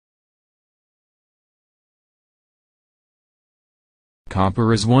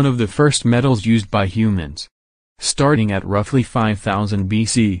Copper is one of the first metals used by humans. Starting at roughly 5000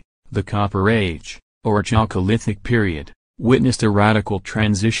 BC, the Copper Age, or Chalcolithic period, witnessed a radical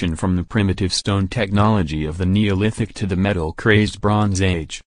transition from the primitive stone technology of the Neolithic to the metal-crazed Bronze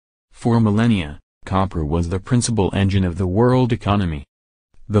Age. For millennia, copper was the principal engine of the world economy.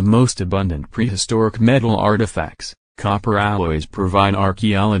 The most abundant prehistoric metal artifacts, copper alloys, provide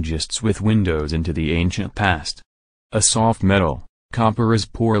archaeologists with windows into the ancient past. A soft metal, copper is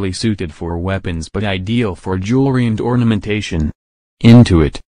poorly suited for weapons but ideal for jewelry and ornamentation. Into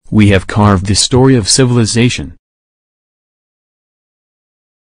it, we have carved the story of civilization.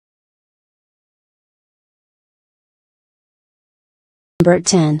 Number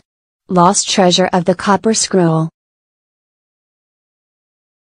 10. Lost treasure of the Copper Scroll.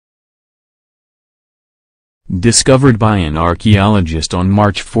 Discovered by an archaeologist on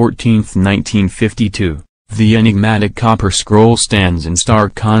March 14, 1952, the enigmatic Copper Scroll stands in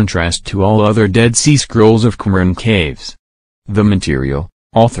stark contrast to all other Dead Sea Scrolls of Qumran caves. The material,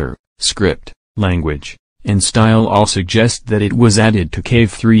 author, script, language, and style all suggest that it was added to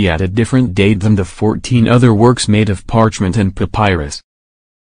Cave 3 at a different date than the 14 other works made of parchment and papyrus.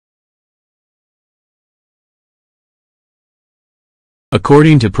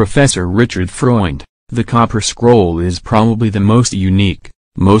 According to Professor Richard Freund, the Copper Scroll is probably the most unique,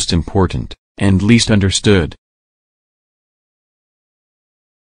 most important, and least understood.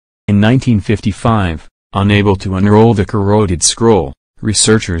 In 1955, unable to unroll the corroded scroll,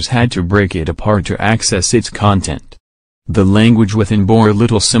 researchers had to break it apart to access its content. The language within bore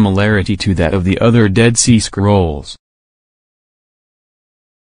little similarity to that of the other Dead Sea Scrolls.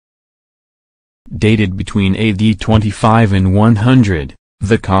 Dated between AD 25 and 100,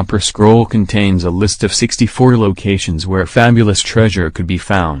 the Copper Scroll contains a list of 64 locations where fabulous treasure could be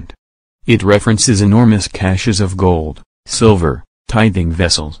found. It references enormous caches of gold, silver, tithing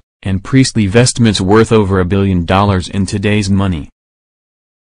vessels, and priestly vestments worth over $1 billion in today's money.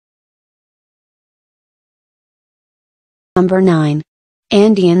 Number 9.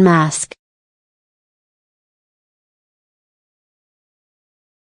 Andean Mask.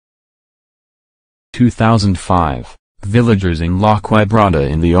 In 2005, villagers in La Quebrada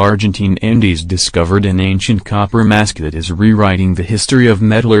in the Argentine Andes discovered an ancient copper mask that is rewriting the history of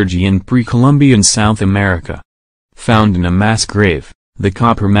metallurgy in pre-Columbian South America. Found in a mass grave, the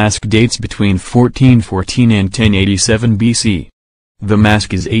copper mask dates between 1414 and 1087 BC. The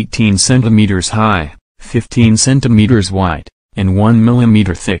mask is 18 centimeters high, 15 centimeters wide, and 1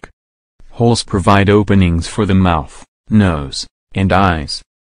 millimeter thick. Holes provide openings for the mouth, nose, and eyes.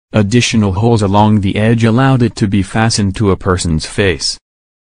 Additional holes along the edge allowed it to be fastened to a person's face.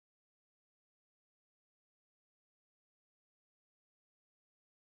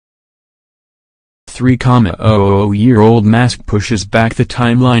 The 3,000-year-old mask pushes back the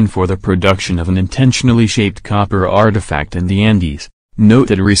timeline for the production of an intentionally shaped copper artifact in the Andes,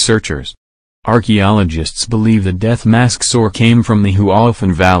 noted researchers. Archaeologists believe the death mask source came from the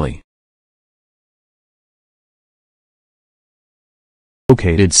Hualfén Valley.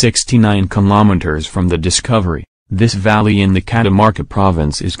 Located 69 kilometers from the discovery, this valley in the Catamarca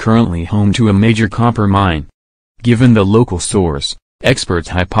province is currently home to a major copper mine. Given the local source, experts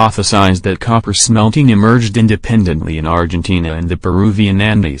hypothesize that copper smelting emerged independently in Argentina and the Peruvian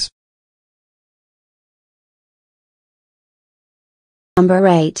Andes. Number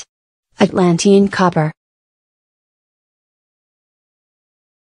 8. Atlantean Copper.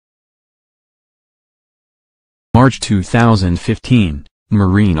 March 2015.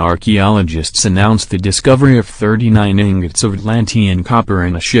 Marine archaeologists announced the discovery of 39 ingots of Atlantean copper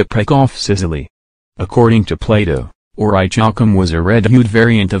in a shipwreck off Sicily. According to Plato, orichalcum was a red-hued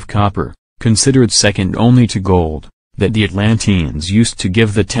variant of copper, considered second only to gold, that the Atlanteans used to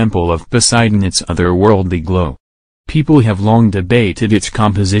give the temple of Poseidon its otherworldly glow. People have long debated its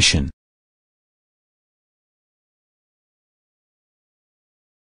composition.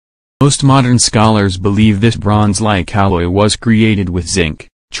 Most modern scholars believe this bronze-like alloy was created with zinc,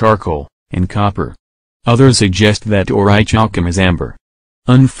 charcoal, and copper. Others suggest that orichalcum is amber.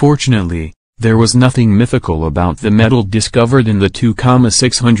 Unfortunately, there was nothing mythical about the metal discovered in the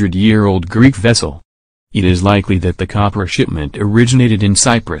 2,600-year-old Greek vessel. It is likely that the copper shipment originated in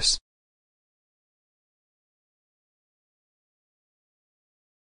Cyprus.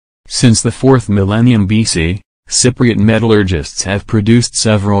 Since the 4th millennium BC, Cypriot metallurgists have produced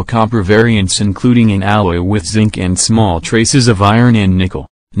several copper variants including an alloy with zinc and small traces of iron and nickel,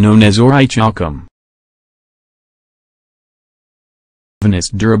 known as orichalcum. Given its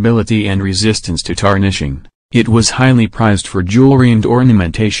durability and resistance to tarnishing, it was highly prized for jewelry and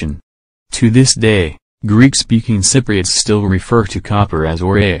ornamentation. To this day, Greek-speaking Cypriots still refer to copper as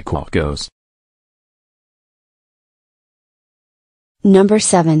oreikos. Number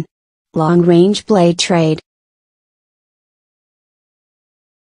 7. Long-range blade trade.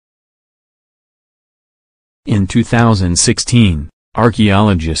 In 2016,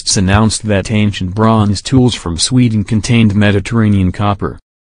 archaeologists announced that ancient bronze tools from Sweden contained Mediterranean copper.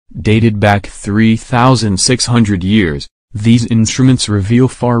 Dated back 3,600 years, these instruments reveal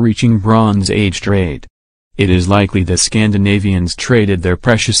far-reaching Bronze Age trade. It is likely that Scandinavians traded their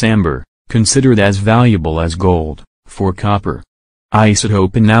precious amber, considered as valuable as gold, for copper.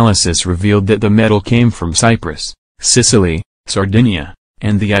 Isotope analysis revealed that the metal came from Cyprus, Sicily, Sardinia,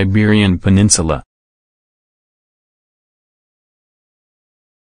 and the Iberian Peninsula.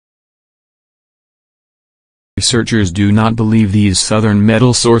 Researchers do not believe these southern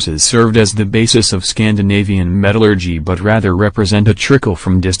metal sources served as the basis of Scandinavian metallurgy but rather represent a trickle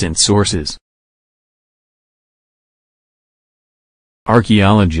from distant sources.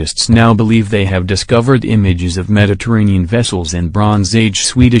 Archaeologists now believe they have discovered images of Mediterranean vessels and Bronze Age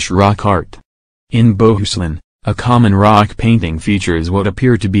Swedish rock art. In Bohuslän, a common rock painting features what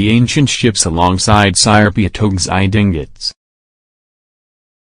appear to be ancient ships alongside Sirpiatogs ingots.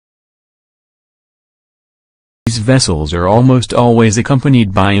 These vessels are almost always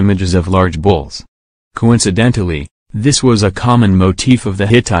accompanied by images of large bulls. Coincidentally, this was a common motif of the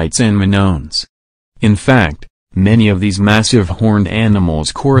Hittites and Minoans. In fact, many of these massive horned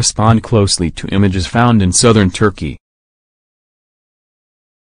animals correspond closely to images found in southern Turkey.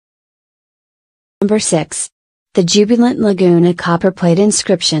 Number 6. The Jubilant Laguna copper plate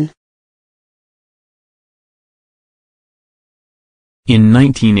inscription. In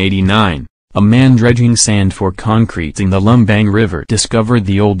 1989, a man dredging sand for concrete in the Lumbang River discovered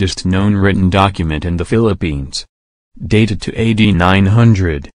the oldest known written document in the Philippines. Dated to AD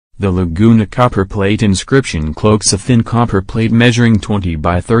 900, the Laguna copper plate inscription cloaks a thin copper plate measuring 20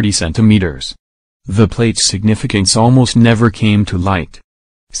 by 30 centimeters. The plate's significance almost never came to light.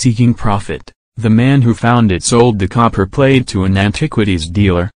 Seeking profit, the man who found it sold the copper plate to an antiquities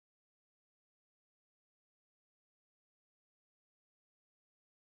dealer.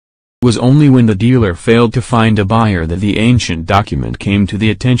 It was only when the dealer failed to find a buyer that the ancient document came to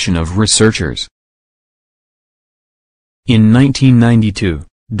the attention of researchers. In 1992,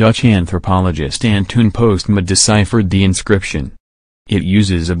 Dutch anthropologist Antoon Postma deciphered the inscription. It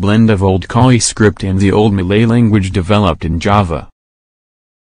uses a blend of Old Khoi script and the Old Malay language developed in Java.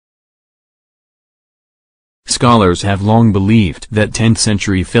 Scholars have long believed that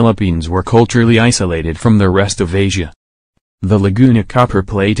 10th-century Philippines were culturally isolated from the rest of Asia. The Laguna copper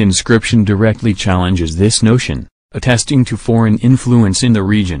plate inscription directly challenges this notion, attesting to foreign influence in the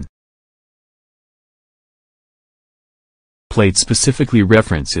region. Plate specifically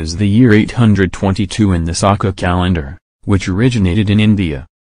references the year 822 in the Saka calendar, which originated in India.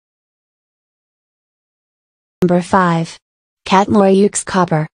 Number 5. Chalcolithic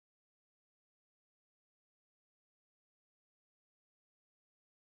copper.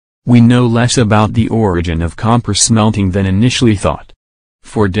 We know less about the origin of copper smelting than initially thought.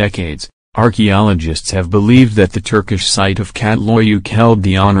 For decades, archaeologists have believed that the Turkish site of Chalcolithic held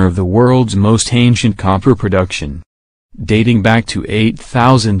the honor of the world's most ancient copper production. Dating back to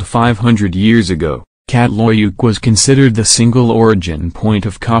 8,500 years ago, Chalcolithic was considered the single origin point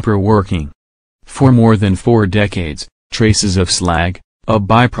of copper working. For more than 4 decades, traces of slag, a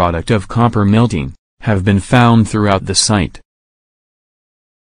byproduct of copper melting, have been found throughout the site.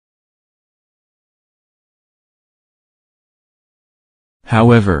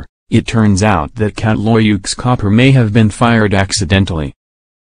 However, it turns out that Chalcolithic's copper may have been fired accidentally.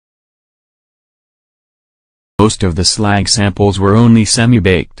 Most of the slag samples were only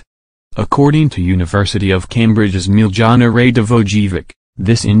semi-baked. According to University of Cambridge's Miljana Radovojevic,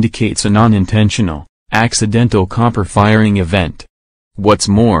 this indicates a non-intentional, accidental copper firing event. What's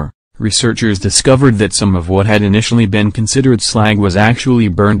more, researchers discovered that some of what had initially been considered slag was actually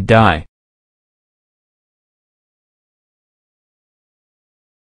burnt dye.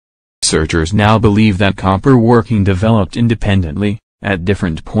 Researchers now believe that copper working developed independently, at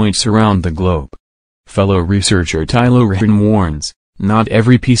different points around the globe. Fellow researcher Tyler Rahn warns, not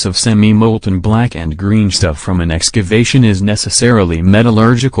every piece of semi-molten black and green stuff from an excavation is necessarily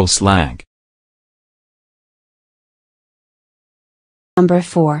metallurgical slag. Number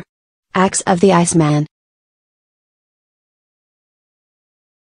 4. Axe of the Iceman.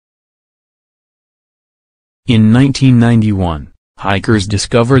 In 1991, hikers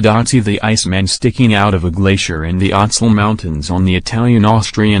discovered Otzi the Iceman sticking out of a glacier in the Ötztal Mountains on the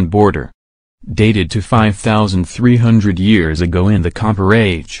Italian-Austrian border. Dated to 5,300 years ago in the Copper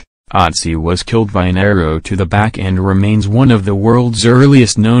Age, Otzi was killed by an arrow to the back and remains one of the world's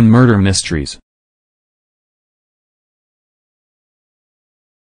earliest known murder mysteries.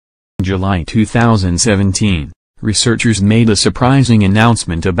 In July 2017, researchers made a surprising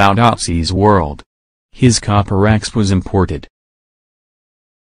announcement about Otzi's world. His copper axe was imported.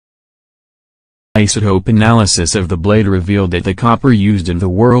 Isotope analysis of the blade revealed that the copper used in the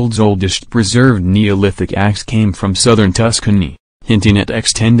world's oldest preserved Neolithic axe came from southern Tuscany, hinting at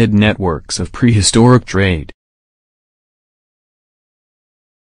extended networks of prehistoric trade.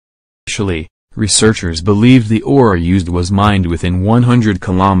 Initially, researchers believed the ore used was mined within 100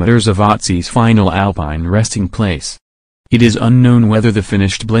 kilometers of Otzi's final alpine resting place. It is unknown whether the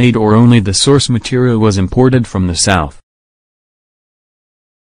finished blade or only the source material was imported from the south.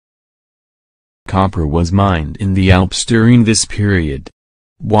 Copper was mined in the Alps during this period.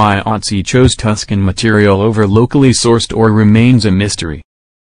 Why Otzi chose Tuscan material over locally sourced ore remains a mystery.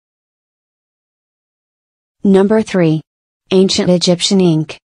 Number 3. Ancient Egyptian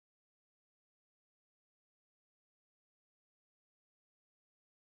ink.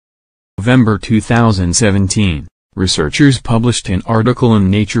 November 2017, researchers published an article in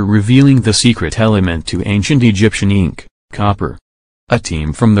Nature revealing the secret element to ancient Egyptian ink, copper. A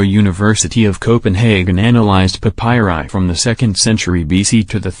team from the University of Copenhagen analyzed papyri from the 2nd century BC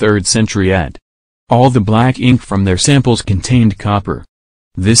to the 3rd century AD. All the black ink from their samples contained copper.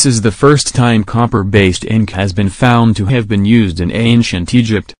 This is the first time copper-based ink has been found to have been used in ancient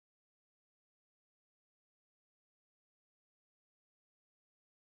Egypt.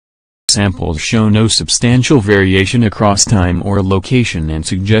 Samples show no substantial variation across time or location and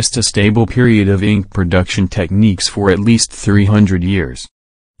suggest a stable period of ink production techniques for at least 300 years.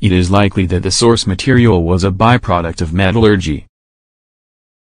 It is likely that the source material was a byproduct of metallurgy.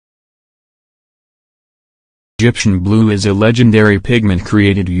 Egyptian blue is a legendary pigment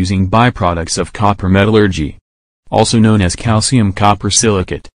created using byproducts of copper metallurgy. Also known as calcium copper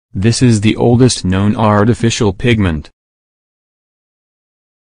silicate, this is the oldest known artificial pigment.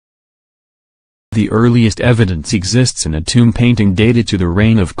 The earliest evidence exists in a tomb painting dated to the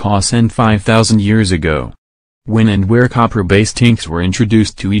reign of Khosrow 5,000 years ago. When and where copper-based inks were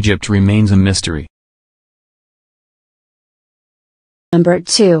introduced to Egypt remains a mystery. Number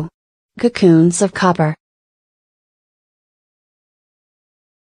 2. Cocoons of copper.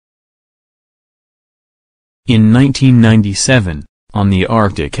 In 1997, on the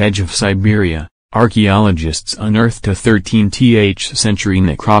Arctic edge of Siberia, archaeologists unearthed a 13th century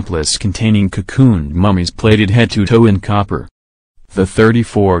necropolis containing cocooned mummies plated head to toe in copper. The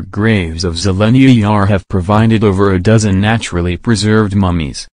 34 graves of Zelenia Yar have provided over a dozen naturally preserved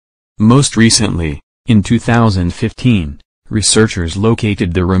mummies. Most recently, in 2015, researchers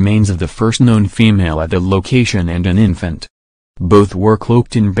located the remains of the first known female at the location and an infant. Both were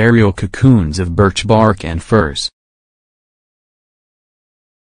cloaked in burial cocoons of birch bark and furs.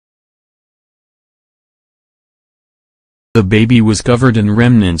 The baby was covered in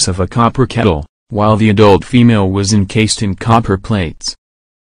remnants of a copper kettle, while the adult female was encased in copper plates.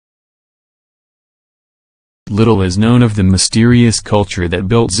 Little is known of the mysterious culture that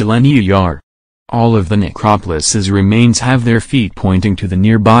built Zelenia Yar. All of the necropolis's remains have their feet pointing to the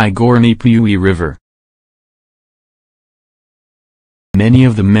nearby Gorny Pui River. Many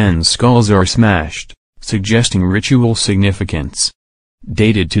of the men's skulls are smashed, suggesting ritual significance.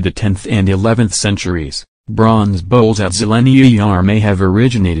 Dated to the 10th and 11th centuries, bronze bowls at Zelenia Yar may have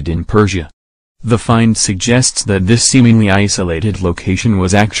originated in Persia. The find suggests that this seemingly isolated location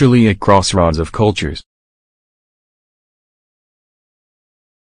was actually a crossroads of cultures.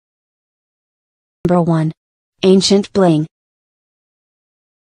 Number 1. Ancient bling.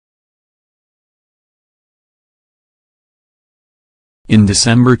 In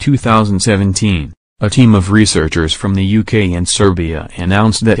December 2017, a team of researchers from the UK and Serbia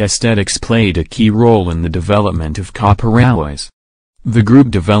announced that aesthetics played a key role in the development of copper alloys. The group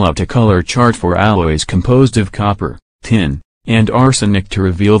developed a color chart for alloys composed of copper, tin, and arsenic to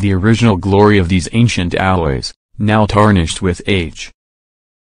reveal the original glory of these ancient alloys, now tarnished with age.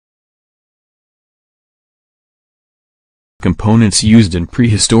 Components used in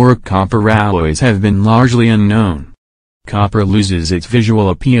prehistoric copper alloys have been largely unknown. Copper loses its visual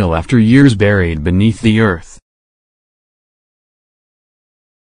appeal after years buried beneath the earth.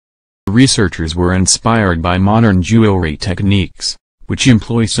 Researchers were inspired by modern jewelry techniques, which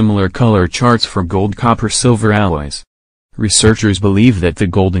employ similar color charts for gold-copper-silver alloys. Researchers believe that the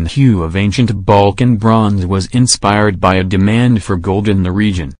golden hue of ancient Balkan bronze was inspired by a demand for gold in the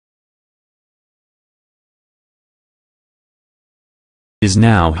region. is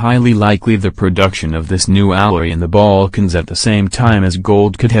now highly likely the production of this new alloy in the Balkans at the same time as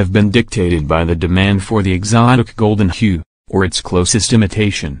gold could have been dictated by the demand for the exotic golden hue, or its closest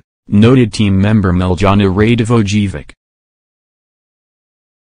imitation, noted team member Miljana Radovojevic.